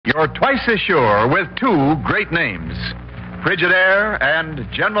You're twice as sure with two great names, Frigidaire and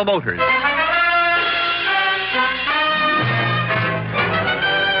General Motors.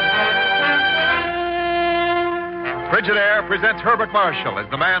 Frigidaire presents Herbert Marshall as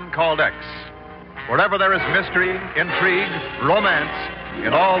the man called X. Wherever there is mystery, intrigue, romance,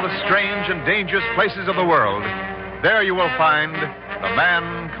 in all the strange and dangerous places of the world, there you will find the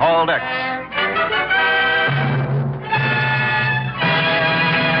man called X.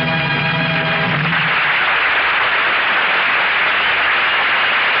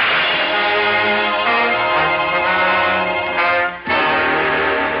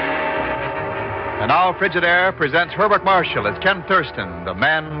 And now Frigidaire presents Herbert Marshall as Ken Thurston, the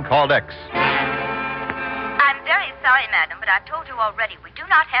man called X. I'm very sorry, madam, but I've told you already. We do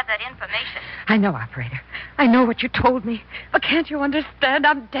not have that information. I know, operator. I know what you told me. But can't you understand?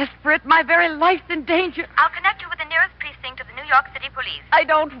 I'm desperate. My very life's in danger. I'll connect you with the nearest precinct of the New York City Police. I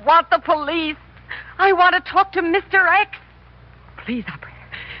don't want the police. I want to talk to Mr. X. Please, operator.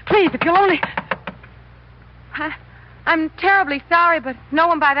 Please, if you'll only... I'm terribly sorry, but no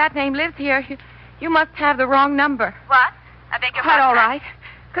one by that name lives here. You must have the wrong number. What? I beg your Quite pardon. all right.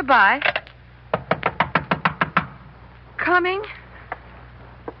 Goodbye. Coming?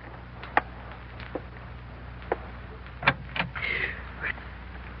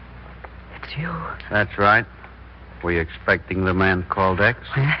 It's you. That's right. Were you expecting the man called X?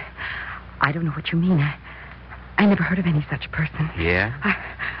 I don't know what you mean. I never heard of any such person. Yeah?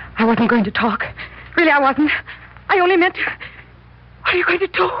 I wasn't going to talk. Really, I wasn't. I only meant to... What are you going to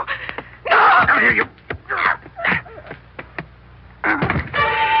do? No! Come here, you...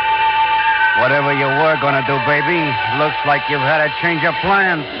 Whatever you were going to do, baby, looks like you've had a change of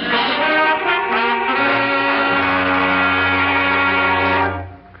plans.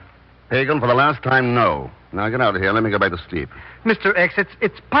 Pegon, for the last time, no. Now get out of here. Let me go back to sleep. Mr. X,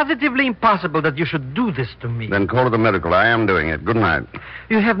 it's positively impossible that you should do this to me. Then call to the medical. I am doing it. Good night.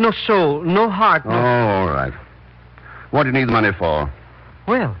 You have no soul, no heart, no... Oh, all right. What do you need the money for?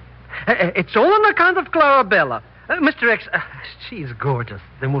 Well, it's all on account of Clarabella. Mr. X, she's gorgeous.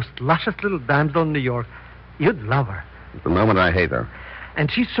 The most luscious little damsel in New York. You'd love her. At the moment, I hate her. And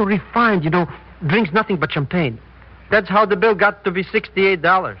she's so refined, drinks nothing but champagne. That's how the bill got to be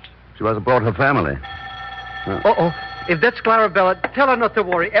 $68. She must have brought her family. Uh-oh. If that's Clarabella, tell her not to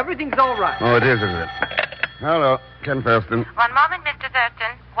worry. Everything's all right. Oh, it is, isn't it? Hello, Ken Thurston. One moment, Mr.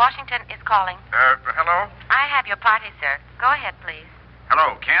 Thurston. Washington is calling. Hello? I have your party, sir. Go ahead, please.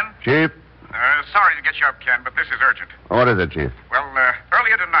 Hello, Ken? Chief? Sorry to get you up, Ken, but this is urgent. What is it, Chief? Well,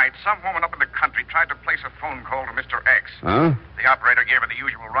 earlier tonight, some woman up in the country tried to place a phone call to Mr. X. Huh? The operator gave her the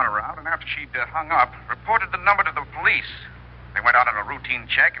usual runaround, and after she'd hung up, reported the number to the police. They went out on a routine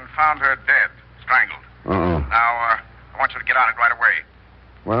check and found her dead, strangled. Uh-oh. Now, I want you to get on it right away.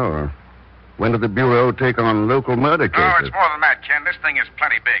 Well, when did the Bureau take on local murder cases? Oh, it's more than that, Ken. This thing is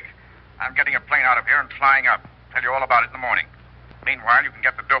plenty big. I'm getting a plane out of here and flying up. Tell you all about it in the morning. Meanwhile, you can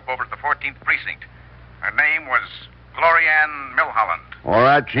get the dope over at the 14th Precinct. Her name was Glorianne Milholland. All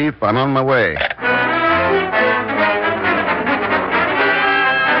right, Chief. I'm on my way.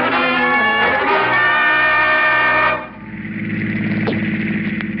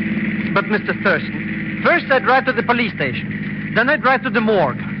 But, Mr. Thurston, first I drive to the police station. Then I drive to the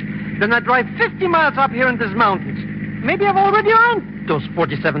morgue. Then I drive 50 miles up here in these mountains. Maybe I've already earned those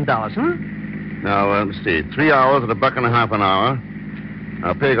 $47, Now, let's see. 3 hours at $1.50 an hour.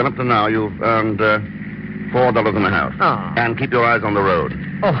 Now, Pegon, up to now, you've earned $4.50. Oh. And keep your eyes on the road.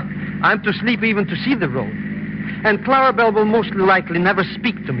 Oh, I'm too sleepy even to see the road. And Clarabelle will most likely never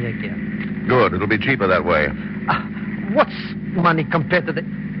speak to me again. Good. It'll be cheaper that way. What's money compared to the...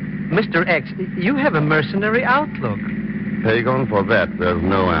 Mr. X, you have a mercenary outlook. Pegon, for that, there's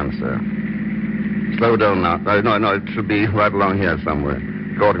no answer. Slow down now. No, it should be right along here somewhere,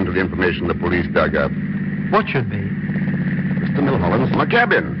 according to the information the police dug up. What should be? Mr. Milholland's from a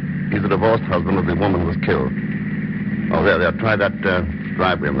cabin. He's the divorced husband of the woman who was killed. Oh, there. Try that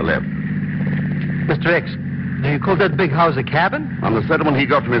driveway on the left. Mr. X, do you call that big house a cabin? On the settlement he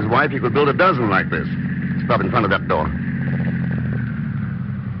got from his wife, he could build a dozen like this. Stop in front of that door.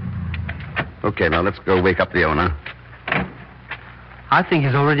 Okay, now let's go wake up the owner. I think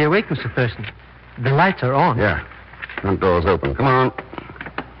he's already awake, Mr. Thurston. The lights are on. Yeah. Front door's open. Come on.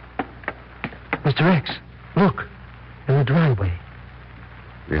 Mr. X, look. In the driveway.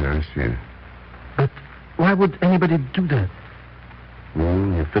 Yeah, I see. But why would anybody do that?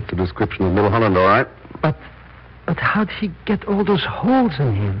 You fit the description of Milholland, all right. But how'd he get all those holes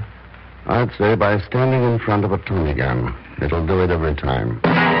in him? I'd say by standing in front of a Tommy gun. It'll do it every time.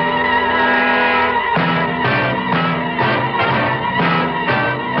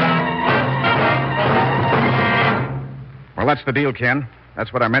 that's the deal, Ken.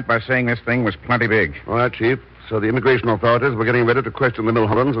 That's what I meant by saying this thing was plenty big. All right, Chief. So the immigration authorities were getting ready to question the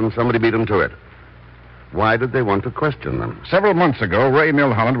Milhollands, and somebody beat them to it. Why did they want to question them? Several months ago, Ray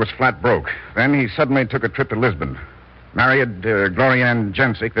Milholland was flat broke. Then he suddenly took a trip to Lisbon. Married Glorianne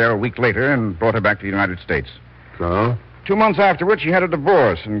Jensic there a week later and brought her back to the United States. So? 2 months afterwards, she had a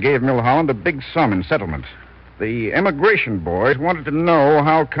divorce and gave Milholland a big sum in settlement. The immigration boys wanted to know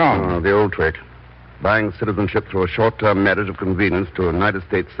how come. Oh, the old trick. Buying citizenship through a short-term marriage of convenience to a United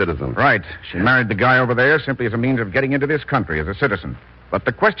States citizen. Right. She married the guy over there simply as a means of getting into this country as a citizen. But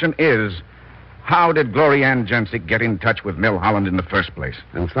the question is, how did Glorianne Jensic get in touch with Milholland in the first place?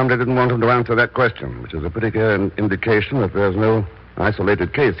 And somebody didn't want him to answer that question, which is a pretty clear indication that there's no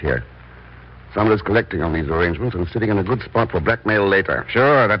isolated case here. Somebody's collecting on these arrangements and sitting in a good spot for blackmail later.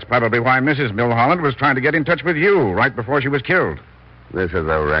 Sure, that's probably why Mrs. Milholland was trying to get in touch with you right before she was killed. This is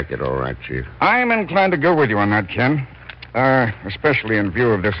a racket, all right, Chief. I'm inclined to go with you on that, Ken. Especially in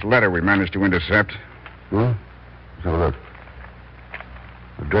view of this letter we managed to intercept. Let's have a look.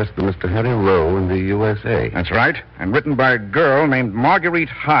 Addressed to Mr. Harry Rowe in the USA. That's right. And written by a girl named Marguerite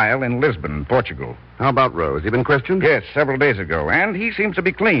Heil in Lisbon, Portugal. How about Rowe? Has he been questioned? Yes, several days ago. And he seems to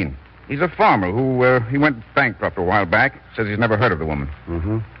be clean. He's a farmer who he went bankrupt a while back. Says he's never heard of the woman.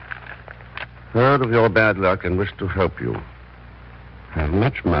 Mm-hmm. Heard of your bad luck and wish to help you. Have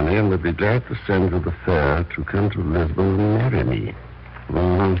much money and would be glad to send you the fare to come to Lisbon and marry me.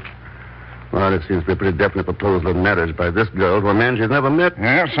 Well, it seems to be a pretty definite proposal of marriage by this girl to a man she's never met.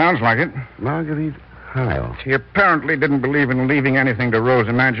 Yeah, sounds like it. Marguerite Heil. She apparently didn't believe in leaving anything to Rowe's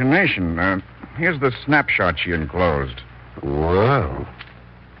imagination. Here's the snapshot she enclosed. Well,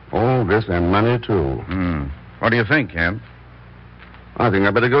 all this and money, too. What do you think, Ken? I think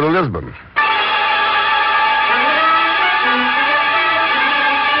I better go to Lisbon.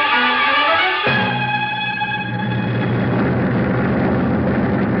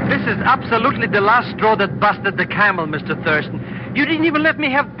 This is absolutely the last straw that busted the camel, Mr. Thurston. You didn't even let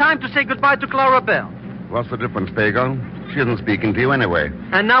me have time to say goodbye to Clara Bell. What's the difference, Pegon? She isn't speaking to you anyway.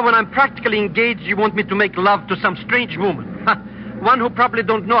 And now when I'm practically engaged, you want me to make love to some strange woman. One who probably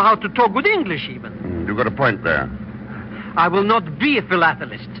don't know how to talk good English, even. You've got a point there. I will not be a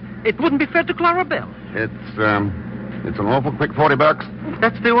philatelist. It wouldn't be fair to Clara Bell. It's an awful quick $40.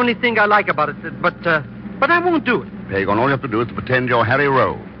 That's the only thing I like about it, but I won't do it. Pegon, all you have to do is to pretend you're Harry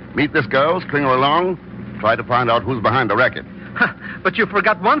Rowe. Meet this girl, string her along, try to find out who's behind the racket. But you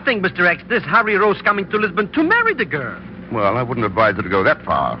forgot one thing, Mr. X. This Harry Rowe's coming to Lisbon to marry the girl. Well, I wouldn't advise her to go that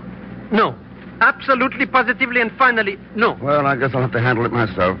far. No. Absolutely, positively, and finally, no. Well, I guess I'll have to handle it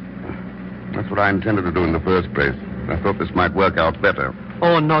myself. That's what I intended to do in the first place. I thought this might work out better.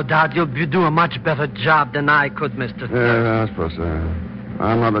 Oh, no doubt. You'll do a much better job than I could, Mr. Yeah, I suppose so.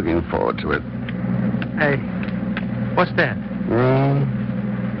 I'm not looking forward to it. Hey, what's that?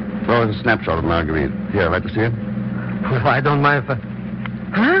 Oh, it's a snapshot of Marguerite. Here, I'd like to see it. Well, I don't mind if I...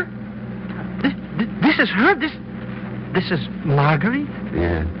 Huh? This is her? This is Marguerite?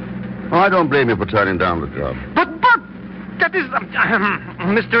 Yeah. Oh, I don't blame you for turning down the job. But, that is...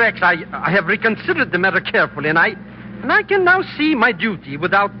 Mr. X, I have reconsidered the matter carefully, and I can now see my duty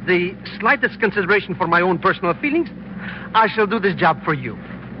without the slightest consideration for my own personal feelings. I shall do this job for you.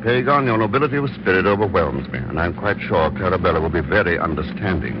 Pegon, your nobility of spirit overwhelms me, and I'm quite sure Clarabella will be very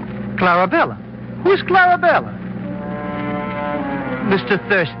understanding. Clarabella? Who's Clarabella? Mr.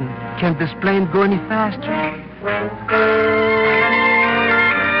 Thurston, can this plane go any faster?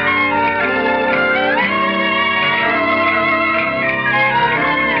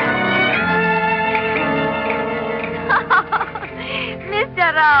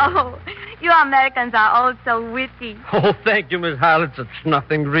 Mr. Rowe, you Americans are all so witty. Oh, thank you, Miss Howlett. It's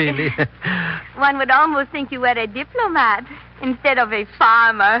nothing, really. One would almost think you were a diplomat instead of a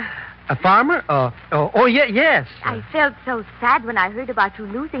farmer. A farmer? Yes. I felt so sad when I heard about you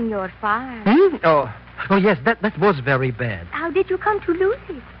losing your farm. Oh, yes, that was very bad. How did you come to lose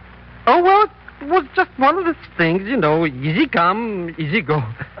it? Oh, well, it was just one of those things, easy come, easy go.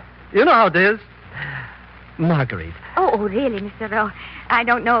 You know how it is. Marguerite. Oh, really, Mr. Rowe? I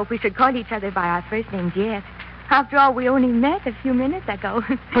don't know if we should call each other by our first names yet. After all, we only met a few minutes ago.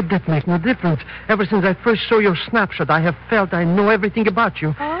 But that makes no difference. Ever since I first saw your snapshot, I have felt I know everything about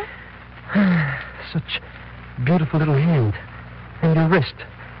you. Oh? Such beautiful little hand. And your wrist.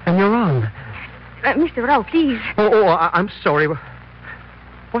 And your arm. Mr. Rowe, please. I'm sorry.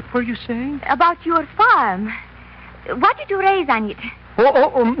 What were you saying? About your farm. What did you raise on it?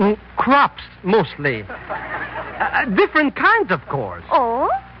 Crops, mostly. Different kinds, of course. Oh?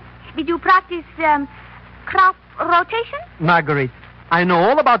 Did you practice crop rotation? Marguerite, I know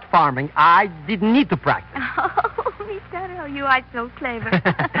all about farming. I didn't need to practice. Oh, Mr. Oh, you are so clever.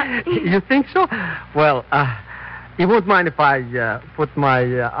 You think so? Well, you won't mind if I put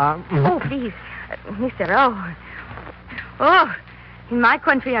my arm... Oh, please. Mr. Oh. Oh, in my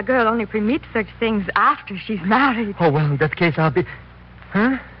country, a girl only permits such things after she's married. Oh, well, in that case, I'll be...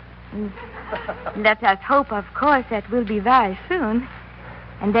 Huh? Let us hope, of course, that will be very soon.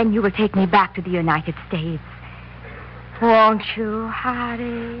 And then you will take me back to the United States. Won't you,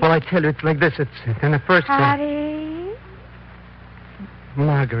 Harry? Well, I tell you, it's like this. It's in the first... Harry?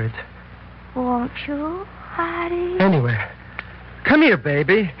 Margaret. Won't you, Harry? Anyway, come here,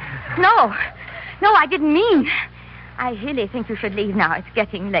 baby. No, I didn't mean. I really think you should leave now. It's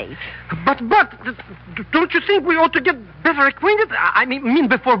getting late. But, don't you think we ought to get better acquainted? I mean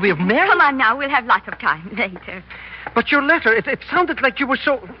before we're married? Come on now, we'll have lots of time later. But your letter, it sounded like you were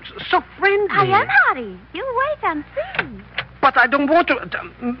so friendly. I am, Harry. You wait and see. But I don't want to...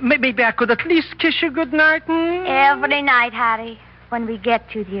 Maybe I could at least kiss you goodnight. Every night, Harry, when we get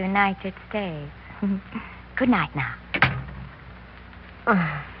to the United States. Good night now.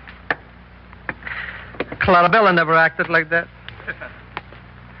 Clarabella never acted like that.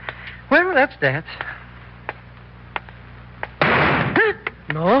 Well, that's that.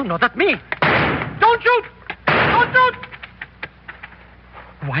 No, that's me. Don't shoot! Don't shoot!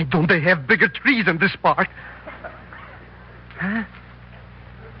 Why don't they have bigger trees in this park? Huh?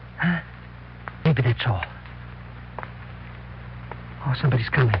 Maybe that's all. Oh, somebody's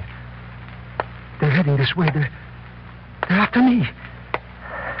coming. They're heading this way. They're after me.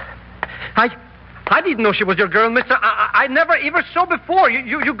 I didn't know she was your girl, mister. I never ever saw before.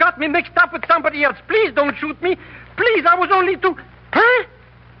 You got me mixed up with somebody else. Please don't shoot me. Please, I was only too... Huh?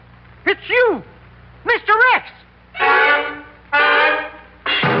 It's you, Mr. X.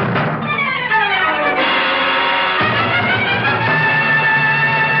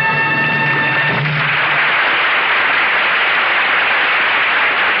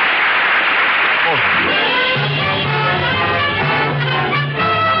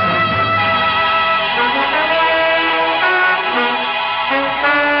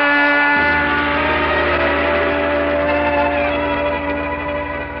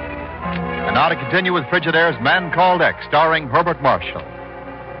 Now to continue with Frigidaire's Man Called X, starring Herbert Marshall.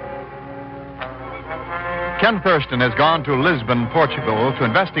 Ken Thurston has gone to Lisbon, Portugal, to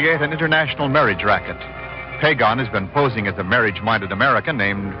investigate an international marriage racket. Pegon has been posing as a marriage-minded American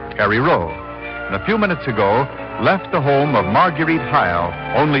named Harry Rowe, and a few minutes ago left the home of Marguerite Heil,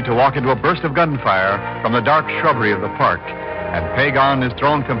 only to walk into a burst of gunfire from the dark shrubbery of the park. And Pegon is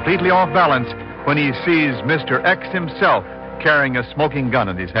thrown completely off balance when he sees Mr. X himself carrying a smoking gun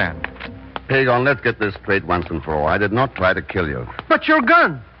in his hand. Pegon, let's get this straight once and for all. I did not try to kill you. But your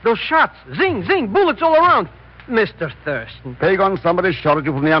gun, those shots, zing, zing, bullets all around. Mr. Thurston. Pegon, somebody shot at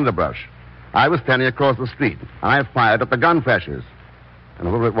you from the underbrush. I was standing across the street. I fired at the gun flashes. And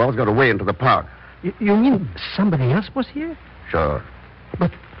whoever it was got away into the park. You mean somebody else was here? Sure.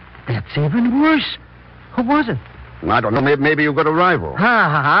 But that's even worse. Who was it? I don't know. Maybe you got a rival.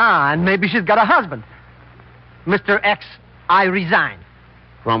 And maybe she's got a husband. Mr. X, I resign.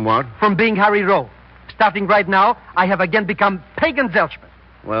 From what? From being Harry Rowe. Starting right now, I have again become Pegon Zellschmidt.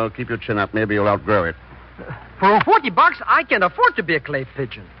 Well, keep your chin up. Maybe you'll outgrow it. For $40, I can afford to be a clay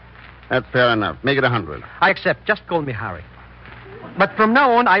pigeon. That's fair enough. Make it 100. I accept. Just call me Harry. But from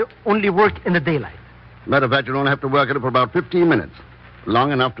now on, I only work in the daylight. Matter of fact, you'll only have to work at it for about 15 minutes.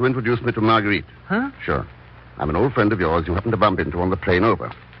 Long enough to introduce me to Marguerite. Huh? Sure. I'm an old friend of yours you happened to bump into on the plane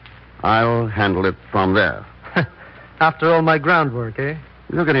over. I'll handle it from there. After all my groundwork, eh?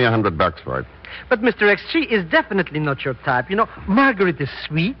 You're getting $100 for it. But, Mr. X, she is definitely not your type. You know, Margaret is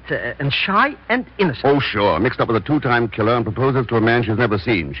sweet and shy and innocent. Oh, sure. Mixed up with a two-time killer and proposes to a man she's never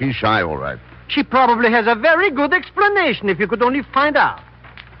seen. She's shy, all right. She probably has a very good explanation if you could only find out.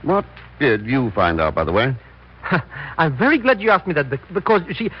 What did you find out, by the way? I'm very glad you asked me that because,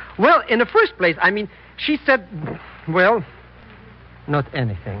 you see, well, in the first place, I mean, she said, well, not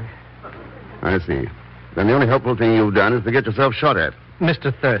anything. I see. Then the only helpful thing you've done is to get yourself shot at.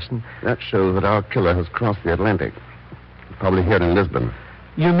 Mr. Thurston. That shows that our killer has crossed the Atlantic. Probably here in Lisbon.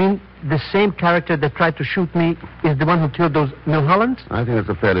 You mean the same character that tried to shoot me is the one who killed those Milhollands? I think it's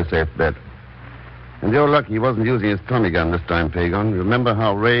a fairly safe bet. And you're lucky he wasn't using his Tommy gun this time, Pegon. Remember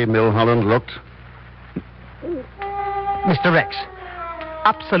how Ray Milholland looked? Mr. X,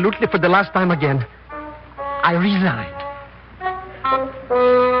 absolutely for the last time again, I resign.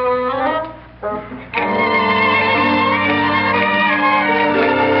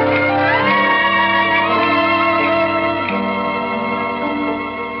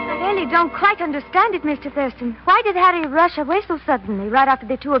 I don't quite understand it, Mr. Thurston. Why did Harry rush away so suddenly, right after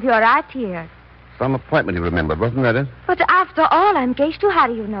the two of you arrived here? Some appointment he remembered, wasn't that it? But after all, I'm engaged to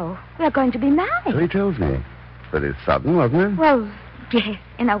Harry, you know. We are going to be married. So he tells me. Pretty sudden, wasn't it? Well, yes,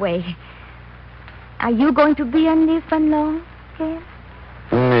 in a way. Are you going to be on leave for long, Ken?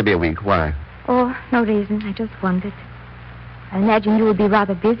 Maybe a week. Why? Oh, no reason. I just wondered. I imagine you will be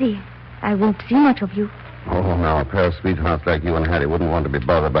rather busy. I won't see much of you. Oh, now, a pair of sweethearts like you and Harry wouldn't want to be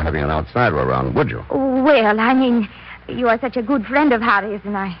bothered by having an outsider around, would you? Well, I mean, you are such a good friend of Harry's,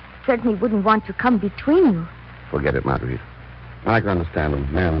 and I certainly wouldn't want to come between you. Forget it, Marguerite. I can understand a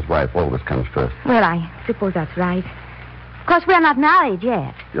man's wife always comes first. Well, I suppose that's right. Of course, we're not married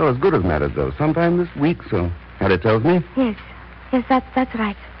yet. You're as good as married, though. Sometime this week, so Harry tells me. Yes, that's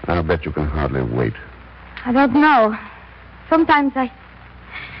right. I'll bet you can hardly wait. I don't know. Sometimes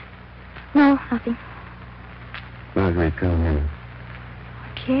No, nothing. Marguerite, come here.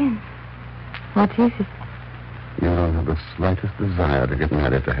 Ken, what is it? You don't have the slightest desire to get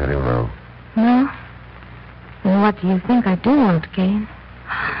married to Harry Rowe. No? Then what do you think I do want, Ken?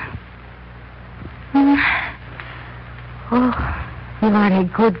 Oh, you are a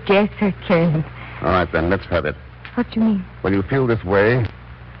good guesser, Ken. All right, then, let's have it. What do you mean? When you feel this way,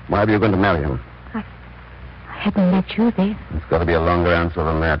 why were you going to marry him? I hadn't met you then. It's got to be a longer answer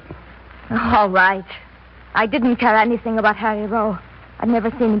than that. All right. I didn't care anything about Harry Rowe. I'd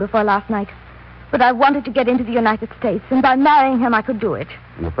never seen him before last night. But I wanted to get into the United States, and by marrying him, I could do it.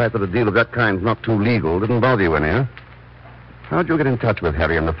 And the fact that a deal of that kind's not too legal didn't bother you any, huh? How'd you get in touch with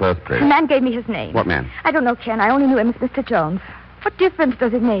Harry in the first place? The man gave me his name. What man? I don't know, Ken. I only knew him as Mr. Jones. What difference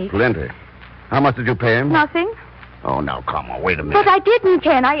does it make? Plenty. How much did you pay him? Nothing. Oh, now, come on. Wait a minute. But I didn't,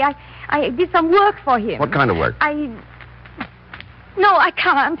 Ken. I did some work for him. What kind of work? No, I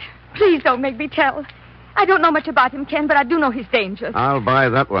can't. Please don't make me tell. I don't know much about him, Ken, but I do know he's dangerous. I'll buy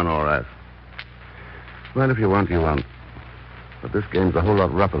that one, all right. Well, if you want, you want. But this game's a whole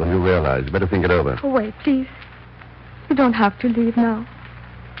lot rougher than you realize. You better think it over. Oh, wait, please. You don't have to leave now.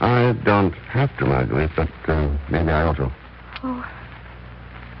 I don't have to, Marguerite, but maybe I ought to. Oh,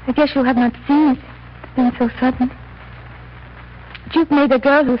 I guess you have not seen it. It's been so sudden. But you've made a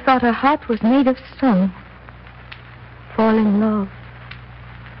girl who thought her heart was made of stone fall in love.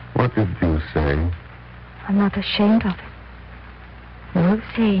 What did you say? I'm not ashamed of it. You're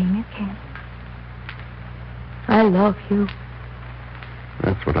saying it, Ken. I love you.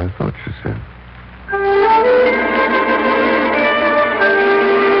 That's what I thought you said.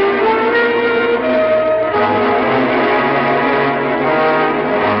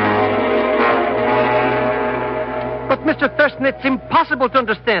 But, Mr. Thurston, it's impossible to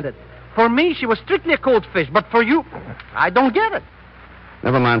understand it. For me, she was strictly a cold fish, but for you, I don't get it.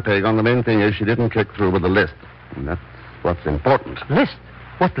 Never mind, Pegon. The main thing is she didn't kick through with the list. And that's what's important. List?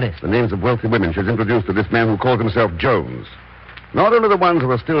 What list? The names of wealthy women she's introduced to this man who calls himself Jones. Not only the ones who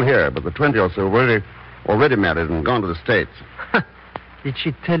are still here, but the 20 or so already married and gone to the States. Did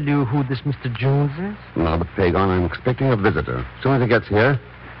she tell you who this Mr. Jones is? No, but Pegon, I'm expecting a visitor. As soon as he gets here,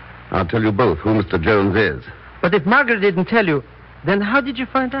 I'll tell you both who Mr. Jones is. But if Margaret didn't tell you, then how did you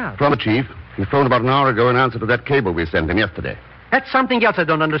find out? From the chief. He phoned about an hour ago in answer to that cable we sent him yesterday. That's something else I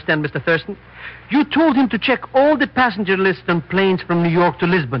don't understand, Mr. Thurston. You told him to check all the passenger lists on planes from New York to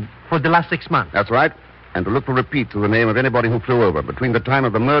Lisbon for the last 6 months. That's right. And to look for repeats of the name of anybody who flew over between the time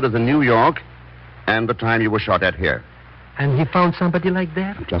of the murders in New York and the time you were shot at here. And he found somebody like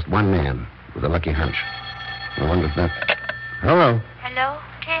that? Just one man with a lucky hunch. I wonder if that... Hello. Hello,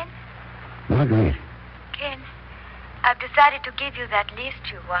 Ken? Marguerite. Ken, I've decided to give you that list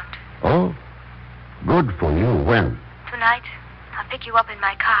you want. Oh? Good for you. When? Tonight, I'll pick you up in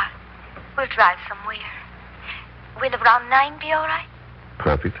my car. We'll drive somewhere. Will around 9 be all right?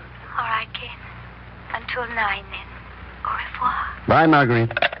 Perfect. All right, Ken. Until 9, then. Au revoir. Bye,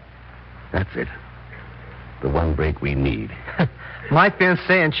 Marguerite. That's it. The one break we need. My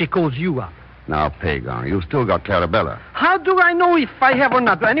fiancée, and she calls you up. Now, Pegon, you've still got Clarabella. How do I know if I have or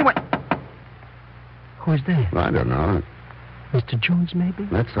not? Anyway, who is there? I don't know. Mr. Jones, maybe?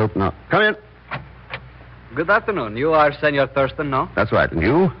 Let's hope not. Come in. Good afternoon. You are Senor Thurston, no? That's right. And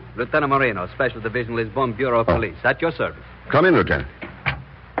you? Lieutenant Moreno, Special Division Lisbon Bureau of Police. At your service. Come in, Lieutenant.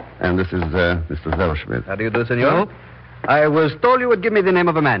 And this is Mr. Zellschmidt. How do you do, Senor? I was told you would give me the name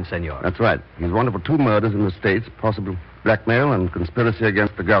of a man, Senor. That's right. He's wanted for 2 murders in the States, possible blackmail and conspiracy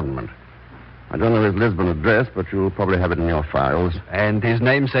against the government. I don't know his Lisbon address, but you'll probably have it in your files. And his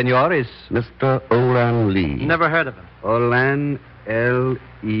name, Senor, is? Mr. Olan Lee. Never heard of him. Olan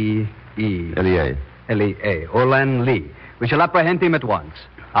L-E-E. L-E-A. L-E-A. Olan Lee. We shall apprehend him at once.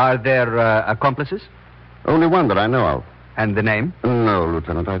 Are there accomplices? Only one that I know of. And the name? No,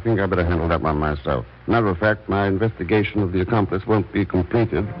 Lieutenant. I think I better handle that one myself. Matter of fact, my investigation of the accomplice won't be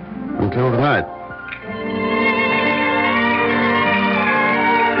completed until tonight.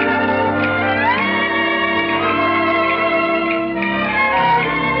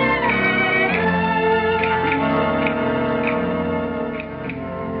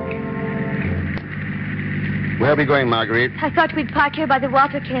 Where are we going, Marguerite? I thought we'd park here by the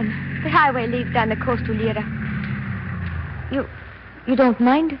water, Ken. The highway leads down the coast to Lira. You don't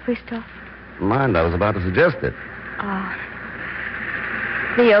mind if we stop? Mind, I was about to suggest it. Oh.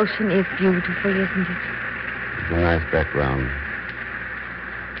 The ocean is beautiful, isn't it? It's a nice background.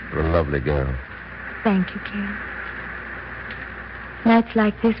 For a lovely girl. Thank you, Ken. Nights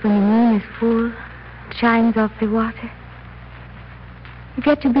like this, when the moon is full, it shines off the water, you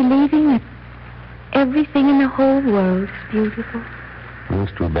get to believing that everything in the whole world is beautiful.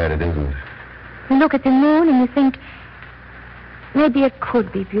 It's too bad it isn't. You look at the moon and you think, maybe it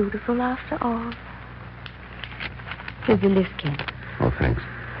could be beautiful after all. Here's the list, Ken. Oh, thanks.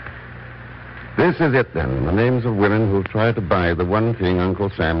 This is it, then. The names of women who've tried to buy the one thing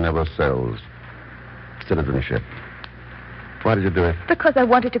Uncle Sam never sells. Citizenship. Why did you do it? Because I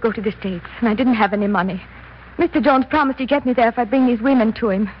wanted to go to the States, and I didn't have any money. Mr. Jones promised to get me there if I bring these women to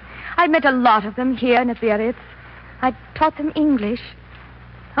him. I'd met a lot of them here and at Biarritz. I'd taught them English.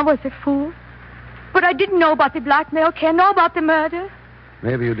 I was a fool. But I didn't know about the blackmail, Ken, know about the murder.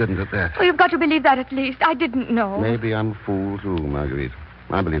 Maybe you didn't at that. Oh, you've got to believe that at least. I didn't know. Maybe I'm a fool, too, Marguerite.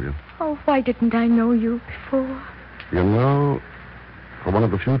 I believe you. Oh, why didn't I know you before? You know, for one of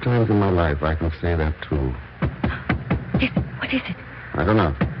the few times in my life, I can say that, too. Listen, what is it? I don't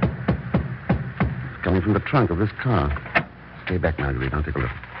know. It's coming from the trunk of this car. Stay back, Marguerite. I'll take a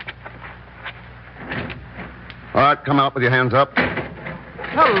look. All right, come out with your hands up.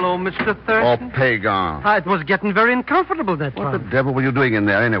 Hello, Mr. Thurston. Oh, Pegon. It was getting very uncomfortable that What time. the devil were you doing in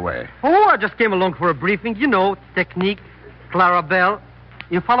there, anyway? Oh, I just came along for a briefing. You know, technique, Clarabelle.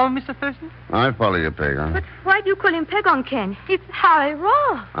 You follow me, Mr. Thurston? I follow you, Pegon. But why do you call him Pegon, Ken? It's Harry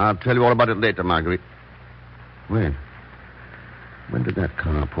Ross. I'll tell you all about it later, Marguerite. Wait. When did that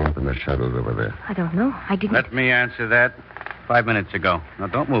car pull up in the shadows over there? I don't know. I didn't... Let me answer that. 5 minutes ago. Now,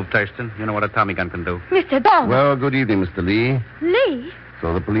 don't move, Thurston. You know what a Tommy gun can do. Mr. Bond. Well, good evening, Mr. Lee. Lee?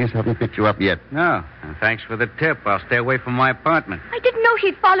 So the police haven't picked you up yet? No. And thanks for the tip. I'll stay away from my apartment. I didn't know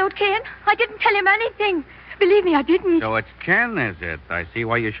he'd followed Ken. I didn't tell him anything. Believe me, I didn't. So it's Ken, is it? I see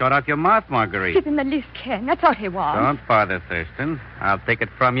why you shot out your mouth, Marguerite. Give him the list, Ken. That's all he wants. Don't bother, Thurston. I'll take it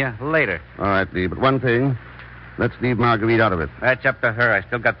from you later. All right, Lee, but one thing. Let's leave Marguerite out of it. That's up to her. I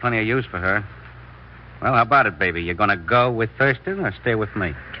still got plenty of use for her. Well, how about it, baby? You gonna go with Thurston or stay with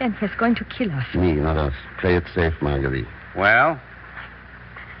me? Ken, he's going to kill us. Me, not us. Play it safe, Marguerite. Well?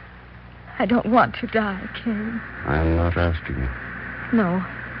 I don't want to die, Ken. I'm not asking you. No.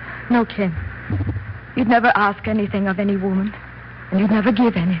 No, Ken. You'd never ask anything of any woman. And you'd never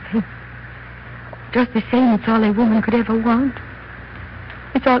give anything. Just the same, it's all a woman could ever want.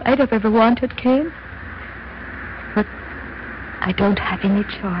 It's all I'd have ever wanted, Ken. But I don't have any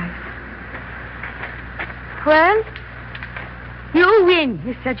choice. Well, you win,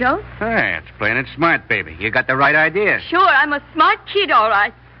 Mr. Jones. Hey, it's plain and smart, baby. You got the right idea. Sure, I'm a smart kid, all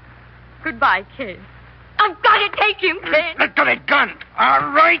right. Goodbye, Ken. I've got to take him, Ken. Let go that gun. All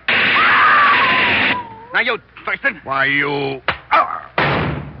right. Now, you, Thurston. Why, you...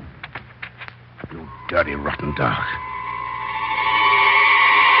 You dirty, rotten dog.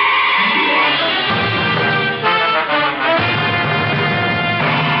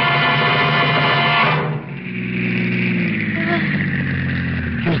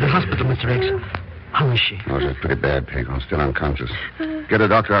 Here's the hospital, Mr. X. How is she? Oh, she's pretty bad, Pegon. Still unconscious. Get a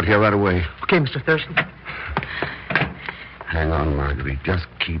doctor out here right away. Okay, Mr. Thurston. Hang on, Marguerite. Just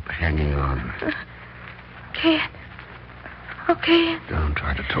keep hanging on. Ken. Okay. Don't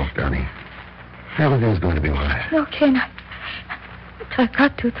try to talk, Danny. Everything's going to be all right. No, Ken. I've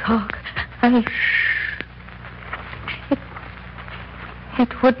got to talk. It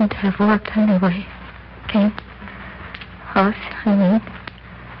wouldn't have worked anyway, Ken. Us, I mean.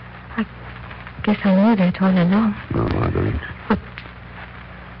 I guess I knew that all along. No, Marguerite.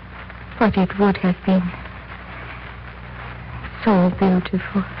 But it would have been so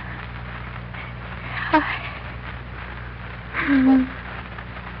beautiful.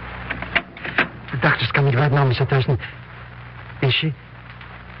 The doctor's coming right now, Mr. Thurston. Is she?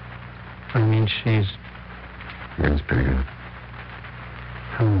 I mean, she's... Yes, Pegon.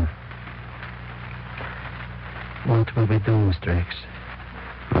 What will we do, Mr. X?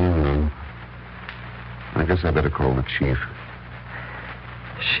 I don't know. I guess I better call the chief.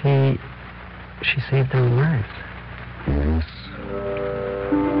 She saved our lives. Yes.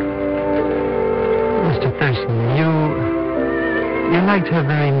 Mr. Thurston, you liked her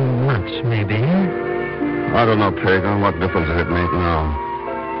very much, maybe, eh? I don't know, Pegon. What difference does it make now?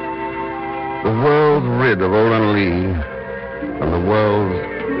 The world's rid of old Lee, and the world's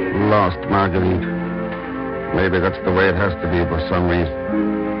lost Marguerite. Maybe that's the way it has to be for some reason.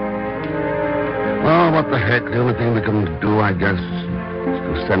 Oh, what the heck? The only thing we can do, I guess, is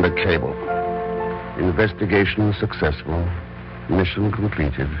to send a cable. Investigation successful. Mission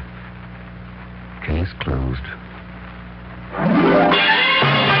completed. Case closed.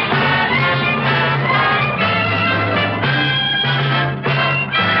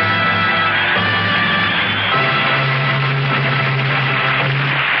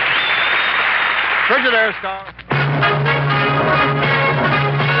 Frigidaire star.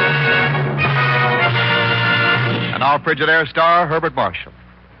 And now Frigidaire star Herbert Marshall.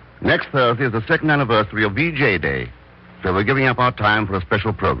 Next Thursday is the second anniversary of VJ Day, so we're giving up our time for a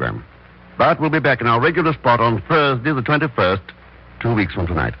special program. But we'll be back in our regular spot on Thursday, the 21st, 2 weeks from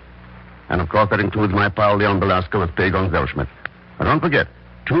tonight. And, of course, that includes my pal Leon Belasco with Pegon Zellschmidt. And don't forget,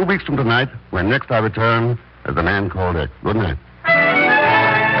 2 weeks from tonight, when next I return as The Man Called X. Good night.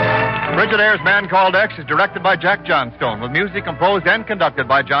 Frigidaire's Man Called X is directed by Jack Johnstone, with music composed and conducted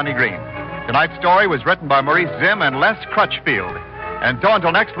by Johnny Green. Tonight's story was written by Maurice Zimm and Les Crutchfield. And so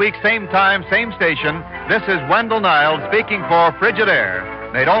until next week, same time, same station, this is Wendell Niles speaking for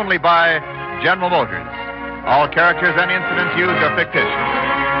Frigidaire, made only by General Motors. All characters and incidents used are fictitious.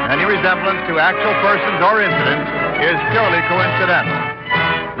 Any resemblance to actual persons or incidents is purely coincidental.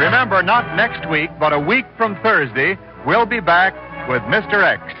 Remember, not next week, but a week from Thursday, we'll be back with Mr.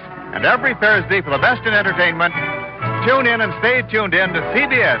 X. And every Thursday, for the best in entertainment, tune in and stay tuned in to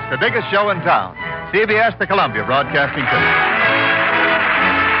CBS, the biggest show in town. CBS, the Columbia Broadcasting System.